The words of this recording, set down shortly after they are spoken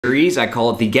series. I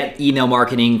call it the Get Email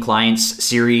Marketing Clients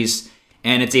series.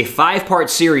 And it's a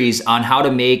 5-part series on how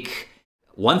to make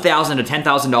 $1,000 to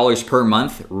 $10,000 per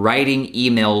month writing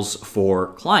emails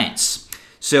for clients.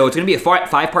 So it's going to be a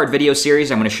 5-part video series.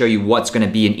 I'm going to show you what's going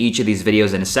to be in each of these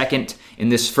videos in a second. In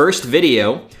this first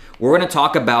video, we're going to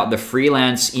talk about the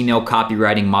freelance email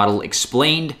copywriting model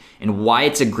explained and why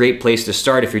it's a great place to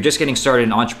start if you're just getting started in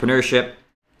entrepreneurship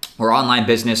or online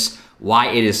business, why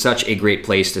it is such a great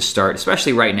place to start,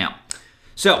 especially right now.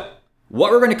 So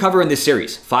what we're going to cover in this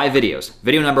series, 5 videos.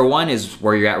 Video number 1 is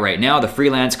where you're at right now, the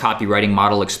freelance copywriting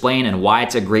model explained and why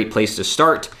it's a great place to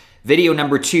start. Video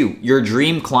number 2, your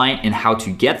dream client and how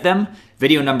to get them.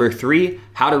 Video number 3,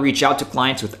 how to reach out to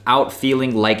clients without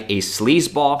feeling like a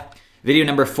sleazeball. Video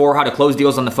number 4, how to close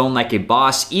deals on the phone like a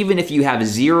boss, even if you have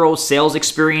 0 sales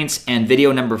experience. And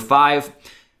video number 5,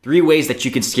 3 ways that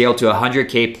you can scale to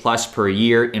 100K plus per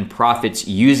year in profits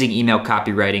using email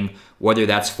copywriting, whether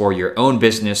that's for your own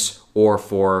business or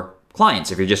for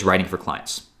clients, if you're just writing for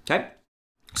clients, okay?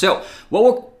 So what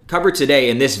we'll cover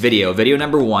today in this video, video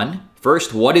number 1,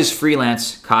 first, what is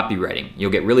freelance copywriting?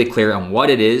 You'll get really clear on what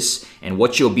it is and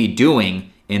what you'll be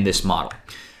doing in this model.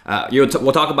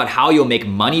 We'll talk about how you'll make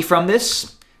money from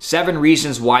this, 7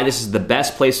 reasons why this is the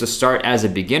best place to start as a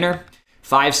beginner,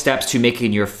 5 steps to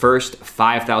making your first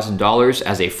 $5,000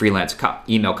 as a freelance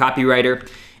email copywriter,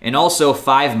 and also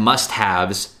 5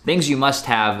 must-haves, things you must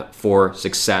have for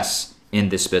success in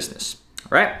this business.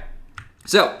 All right?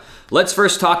 So let's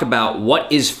first talk about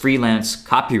what is freelance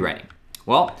copywriting.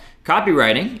 Well,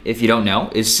 copywriting, if you don't know,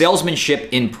 is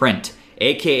salesmanship in print,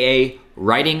 aka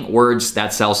writing words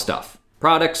that sell stuff.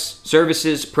 Products,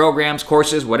 services, programs,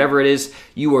 courses, whatever it is,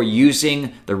 you are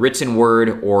using the written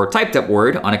word or typed up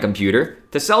word on a computer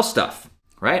to sell stuff,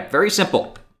 right? Very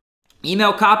simple.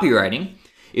 Email copywriting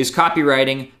is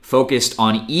copywriting focused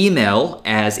on email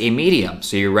as a medium.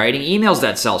 So you're writing emails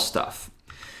that sell stuff.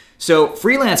 So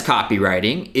freelance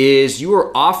copywriting is you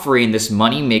are offering this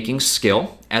money-making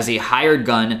skill as a hired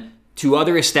gun to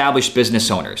other established business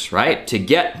owners, right? To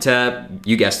get to,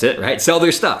 you guessed it, right? Sell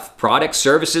their stuff, products,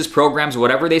 services, programs,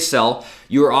 whatever they sell.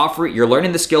 You're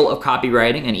learning the skill of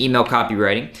copywriting and email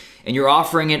copywriting, and you're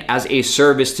offering it as a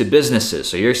service to businesses.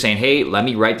 So you're saying, hey, let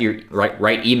me write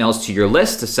emails to your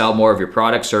list to sell more of your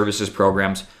products, services,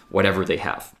 programs, whatever they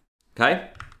have, okay?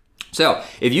 So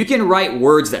if you can write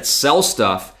words that sell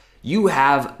stuff, you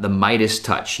have the Midas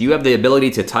touch. You have the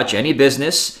ability to touch any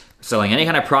business, selling any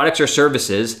kind of products or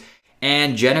services,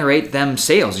 and generate them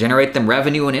sales, generate them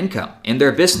revenue and income in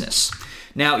their business.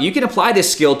 Now, you can apply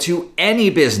this skill to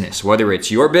any business, whether it's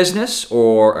your business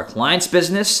or a client's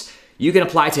business. You can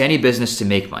apply to any business to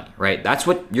make money, right? That's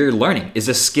what you're learning, is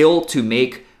a skill to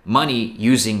make money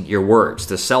using your words,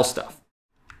 to sell stuff.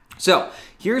 So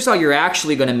here's how you're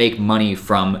actually gonna make money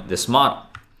from this model.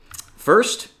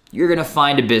 First, you're gonna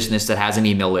find a business that has an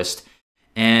email list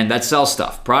and that sells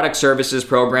stuff, products, services,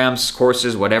 programs,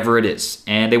 courses, whatever it is.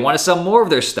 And they want to sell more of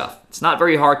their stuff. It's not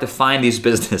very hard to find these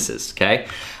businesses, okay?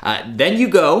 Then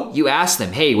you ask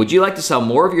them, hey, would you like to sell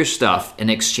more of your stuff in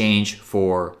exchange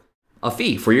for a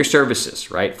fee for your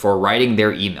services, right? For writing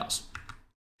their emails.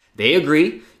 They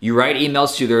agree. You write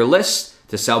emails to their list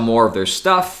to sell more of their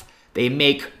stuff. They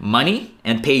make money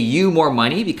and pay you more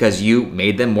money because you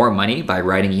made them more money by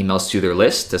writing emails to their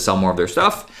list to sell more of their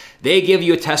stuff. They give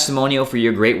you a testimonial for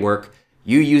your great work.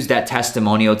 You use that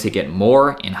testimonial to get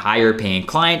more and higher paying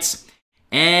clients,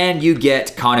 and you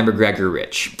get Conor McGregor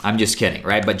rich. I'm just kidding,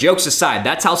 right? But jokes aside,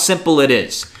 that's how simple it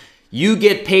is. You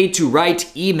get paid to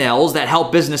write emails that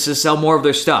help businesses sell more of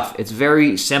their stuff. It's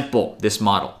very simple, this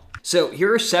model. So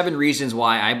here are 7 reasons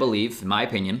why I believe, in my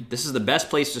opinion, this is the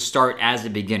best place to start as a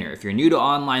beginner. If you're new to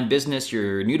online business,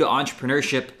 you're new to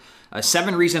entrepreneurship,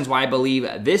 7 reasons why I believe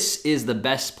this is the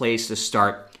best place to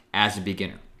start as a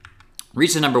beginner.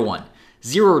 Reason number 1,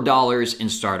 $0 in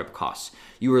startup costs.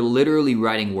 You are literally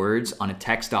writing words on a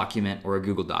text document or a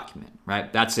Google document,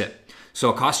 right? That's it. So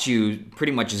it costs you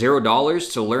pretty much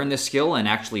 $0 to learn this skill and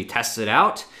actually test it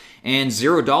out, and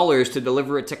 $0 to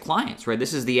deliver it to clients, right?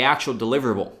 This is the actual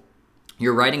deliverable.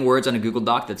 You're writing words on a Google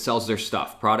Doc that sells their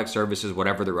stuff, products, services,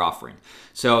 whatever they're offering.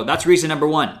 So that's reason number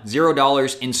 1,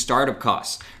 $0 in startup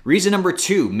costs. Reason number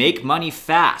 2, make money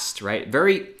fast, right?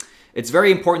 It's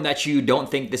very important that you don't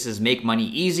think this is make money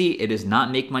easy. It is not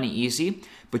make money easy,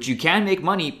 but you can make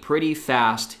money pretty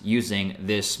fast using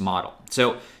this model.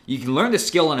 So you can learn the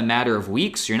skill in a matter of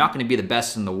weeks. You're not going to be the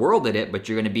best in the world at it, but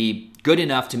you're going to be good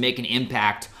enough to make an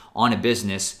impact on a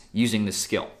business using this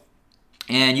skill.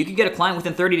 And you can get a client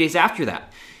within 30 days after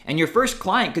that. And your first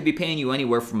client could be paying you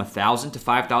anywhere from $1,000 to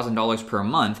 $5,000 per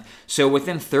month. So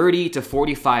within 30 to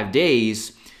 45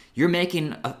 days, you're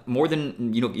making more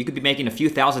than, you could be making a few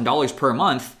 $1,000s per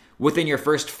month within your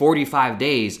first 45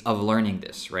 days of learning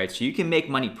this, right? So you can make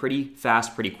money pretty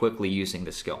fast, pretty quickly using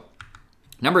this skill.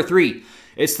 Number 3,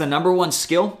 it's the number 1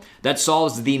 skill that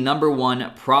solves the number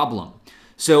 1 problem.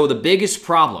 So the biggest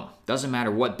problem, doesn't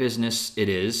matter what business it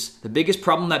is, the biggest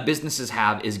problem that businesses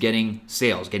have is getting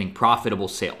sales, getting profitable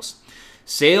sales.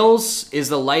 Sales is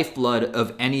the lifeblood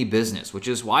of any business, which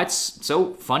is why it's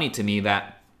so funny to me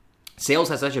that sales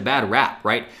has such a bad rap,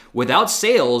 right? Without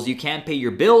sales, you can't pay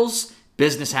your bills,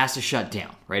 business has to shut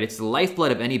down, right? It's the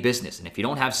lifeblood of any business. And if you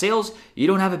don't have sales, you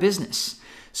don't have a business.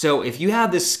 So if you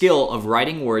have this skill of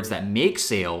writing words that make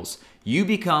sales, you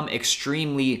become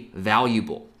extremely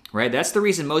valuable, right? That's the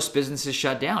reason most businesses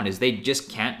shut down, is they just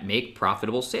can't make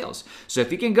profitable sales. So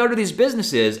if you can go to these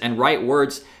businesses and write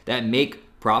words that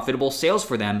make profitable sales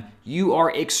for them, you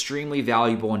are extremely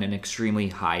valuable and in extremely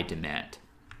high demand.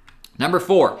 Number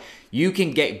 4, you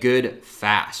can get good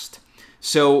fast.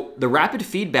 So the rapid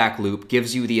feedback loop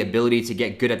gives you the ability to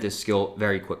get good at this skill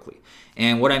very quickly.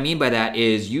 And what I mean by that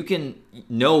is you can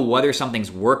know whether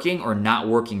something's working or not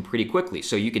working pretty quickly.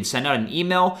 So you can send out an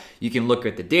email, you can look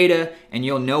at the data, and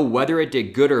you'll know whether it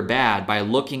did good or bad by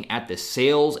looking at the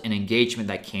sales and engagement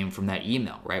that came from that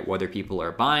email, right? Whether people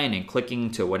are buying and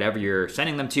clicking to whatever you're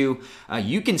sending them to,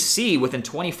 you can see within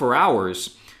 24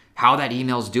 hours how that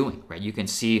email's doing, right? You can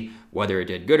see whether it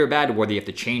did good or bad, whether you have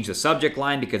to change the subject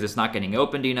line because it's not getting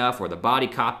opened enough, or the body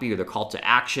copy, or the call to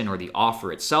action, or the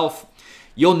offer itself.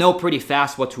 You'll know pretty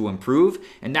fast what to improve,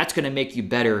 and that's going to make you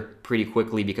better pretty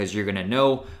quickly because you're going to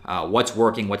know what's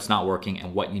working, what's not working,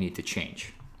 and what you need to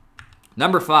change.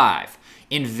 Number 5,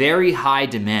 in very high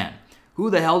demand. Who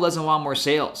the hell doesn't want more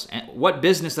sales? And what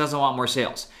business doesn't want more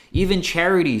sales? Even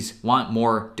charities want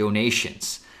more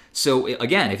donations. So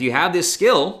again, if you have this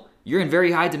skill, you're in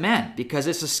very high demand because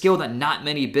it's a skill that not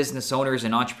many business owners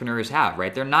and entrepreneurs have,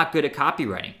 right? They're not good at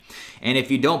copywriting. And if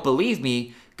you don't believe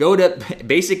me, go to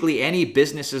basically any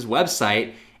business's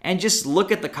website and just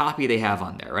look at the copy they have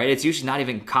on there, right? It's usually not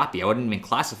even copy. I wouldn't even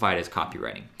classify it as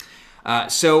copywriting.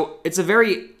 So it's a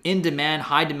very in-demand,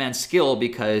 high-demand skill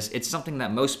because it's something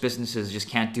that most businesses just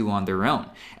can't do on their own.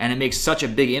 And it makes such a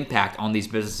big impact on these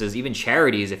businesses, even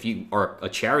charities. If you are a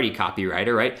charity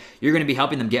copywriter, right, you're going to be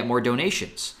helping them get more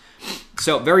donations.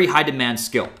 So very high-demand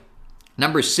skill.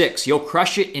 Number 6, you'll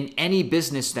crush it in any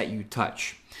business that you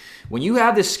touch. When you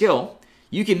have this skill,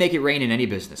 you can make it rain in any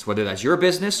business, whether that's your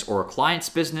business or a client's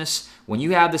business. When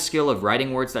you have the skill of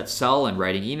writing words that sell and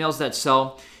writing emails that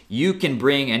sell, you can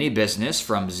bring any business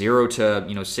from 0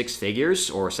 to 6 figures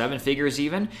or 7 figures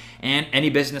even, and any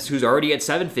business who's already at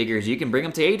 7 figures, you can bring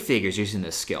them to 8 figures using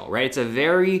this skill, right? It's a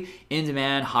very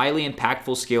in-demand, highly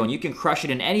impactful skill, and you can crush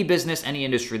it in any business, any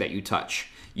industry that you touch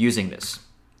using this.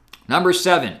 Number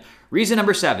 7, reason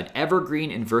number 7,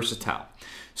 evergreen and versatile.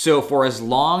 So for as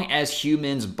long as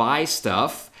humans buy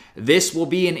stuff, this will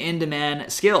be an in-demand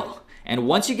skill. And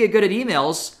once you get good at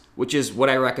emails, which is what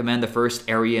I recommend, the first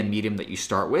area and medium that you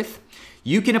start with,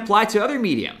 you can apply to other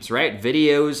mediums, right?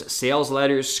 Videos, sales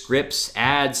letters, scripts,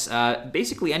 ads,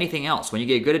 basically anything else. When you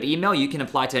get good at email, you can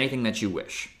apply to anything that you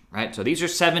wish, right? So these are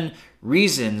 7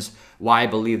 reasons why I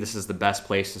believe this is the best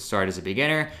place to start as a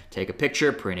beginner. Take a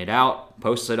picture, print it out,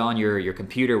 post it on your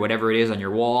computer, whatever it is on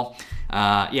your wall.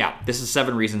 Yeah, this is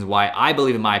 7 reasons why I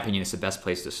believe, in my opinion, it's the best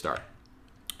place to start.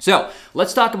 So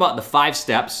let's talk about the 5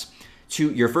 steps to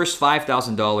your first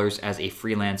 $5,000 as a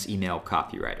freelance email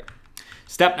copywriter.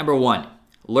 Step number 1,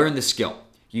 learn the skill.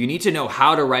 You need to know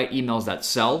how to write emails that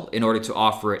sell in order to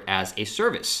offer it as a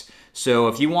service. So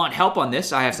if you want help on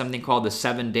this, I have something called the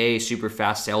 7-Day Super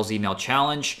Fast Sales Email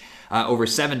Challenge. Over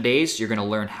 7 days, you're going to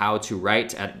learn how to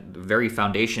write at the very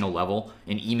foundational level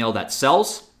an email that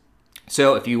sells.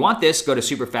 So if you want this, go to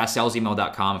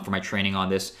superfastsalesemail.com for my training on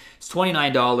this. It's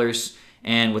 $29.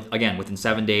 And within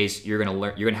 7 days, you're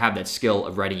gonna have that skill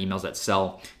of writing emails that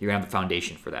sell. You're gonna have the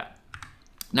foundation for that.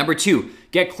 Number 2,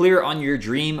 get clear on your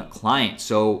dream client.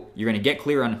 So you're gonna get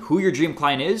clear on who your dream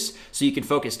client is so you can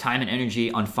focus time and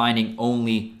energy on finding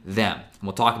only them. And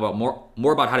we'll talk about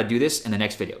more about how to do this in the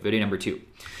next video number 2.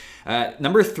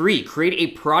 Number 3, create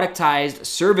a productized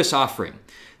service offering.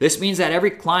 This means that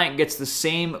every client gets the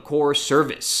same core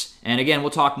service. And again, we'll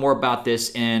talk more about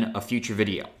this in a future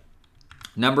video.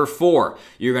 Number 4,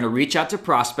 you're going to reach out to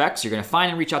prospects. You're going to find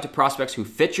and reach out to prospects who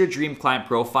fit your dream client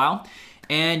profile,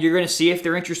 and you're going to see if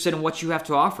they're interested in what you have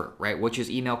to offer, right? Which is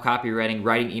email copywriting,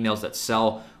 writing emails that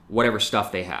sell, whatever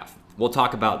stuff they have. We'll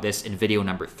talk about this in video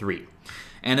number 3.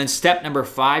 And then step number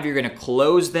 5, you're going to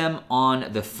close them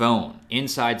on the phone,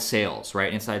 inside sales,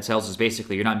 right? Inside sales is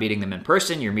basically you're not meeting them in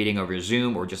person, you're meeting over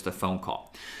Zoom or just a phone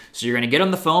call. So you're going to get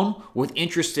on the phone with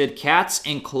interested cats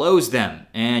and close them.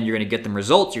 And you're going to get them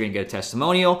results, you're going to get a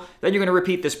testimonial, then you're going to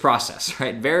repeat this process,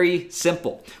 right? Very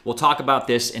simple. We'll talk about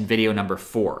this in video number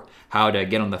 4, how to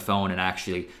get on the phone and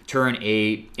actually turn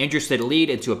a interested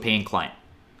lead into a paying client.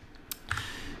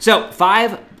 So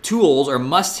 5 tools or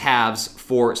must-haves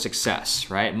for success,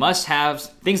 right? Must-haves,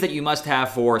 things that you must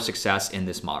have for success in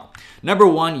this model. Number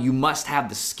 1, you must have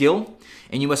the skill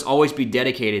and you must always be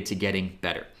dedicated to getting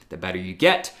better. The better you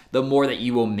get, the more that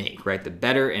you will make, right? The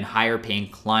better and higher paying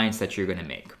clients that you're gonna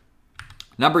make.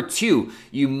 Number 2,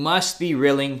 you must be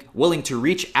willing to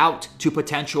reach out to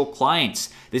potential clients.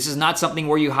 This is not something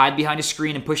where you hide behind a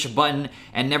screen and push a button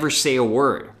and never say a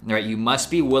word, right? You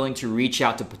must be willing to reach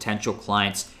out to potential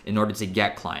clients in order to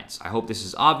get clients. I hope this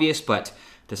is obvious, but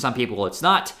to some people it's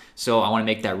not, so I wanna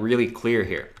make that really clear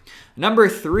here. Number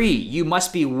 3, you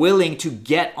must be willing to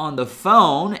get on the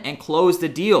phone and close the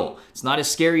deal. It's not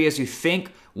as scary as you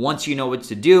think once you know what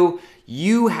to do.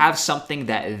 You have something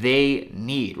that they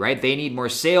need, right? They need more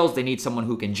sales. They need someone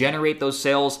who can generate those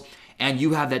sales, and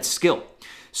you have that skill.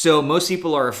 So most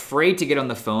people are afraid to get on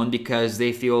the phone because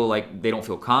they feel like they don't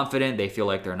feel confident. They feel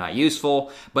like they're not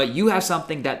useful, but you have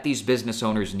something that these business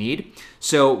owners need.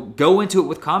 So go into it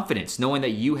with confidence, knowing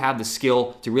that you have the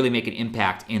skill to really make an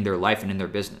impact in their life and in their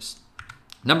business.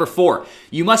 Number 4,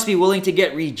 you must be willing to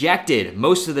get rejected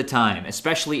most of the time,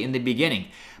 especially in the beginning.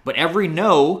 But every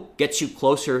no gets you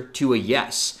closer to a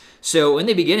yes. So in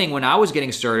the beginning, when I was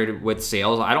getting started with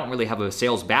sales, I don't really have a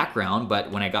sales background, but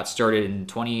when I got started in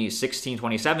 2016,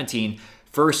 2017,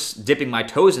 first dipping my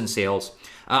toes in sales,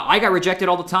 I got rejected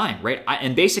all the time, right?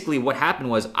 And basically what happened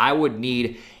was I would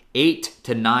need 8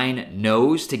 to 9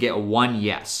 no's to get 1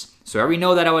 yes. So every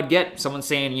no that I would get, someone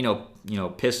saying,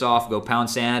 piss off, go pound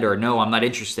sand, or no, I'm not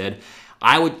interested,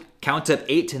 I would count up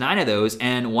 8 to 9 of those,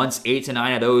 and once 8 to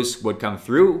 9 of those would come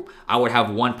through, I would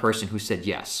have 1 person who said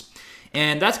yes.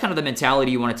 And that's kind of the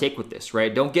mentality you want to take with this,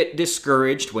 right? Don't get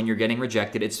discouraged when you're getting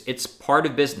rejected. It's part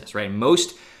of business, right?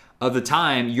 Most of the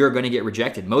time, you're going to get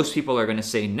rejected. Most people are going to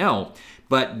say no,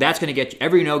 but that's going to get you,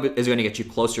 every no is going to get you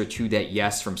closer to that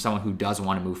yes from someone who does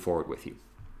want to move forward with you.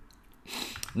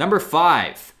 Number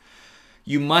 5,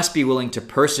 you must be willing to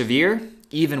persevere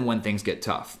even when things get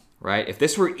tough, right? If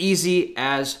this were easy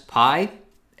as pie,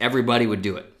 everybody would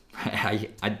do it.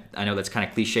 I know that's kind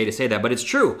of cliche to say that, but it's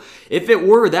true. If it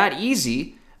were that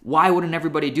easy, why wouldn't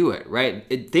everybody do it,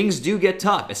 right? Things do get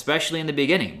tough, especially in the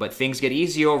beginning, but things get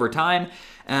easier over time.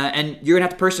 And you're gonna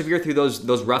have to persevere through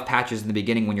those rough patches in the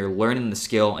beginning when you're learning the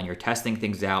skill and you're testing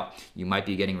things out. You might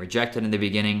be getting rejected in the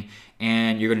beginning,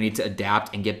 and you're gonna need to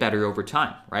adapt and get better over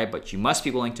time, right? But you must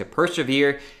be willing to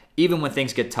persevere even when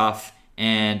things get tough.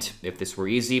 And if this were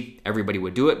easy, everybody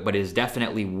would do it, but it is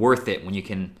definitely worth it when you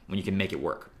can make it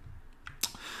work.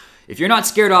 If you're not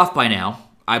scared off by now,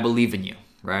 I believe in you,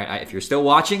 right? If you're still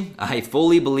watching, I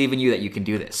fully believe in you that you can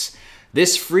do this.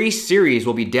 This free series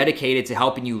will be dedicated to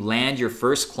helping you land your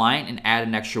first client and add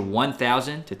an extra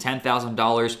 $1,000 to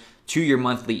 $10,000 to your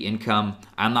monthly income.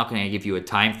 I'm not going to give you a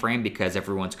time frame because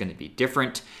everyone's going to be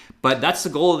different, but that's the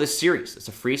goal of this series. It's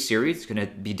a free series. It's going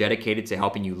to be dedicated to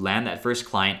helping you land that first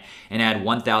client and add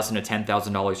 $1,000 to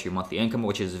 $10,000 to your monthly income,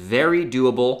 which is very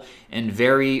doable and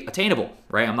very attainable,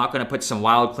 right? I'm not going to put some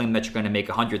wild claim that you're going to make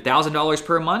 $100,000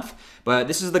 per month, but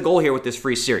this is the goal here with this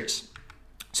free series.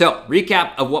 So,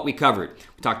 recap of what we covered.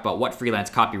 We talked about what freelance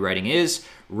copywriting is,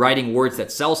 writing words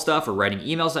that sell stuff or writing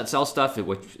emails that sell stuff,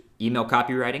 with email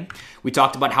copywriting. We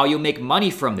talked about how you'll make money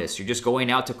from this. You're just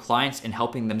going out to clients and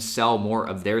helping them sell more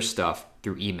of their stuff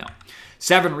through email.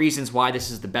 7 reasons why this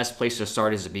is the best place to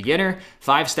start as a beginner.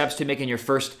 5 steps to making your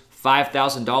first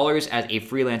 $5,000 as a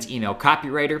freelance email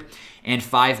copywriter. And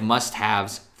 5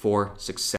 must-haves for success.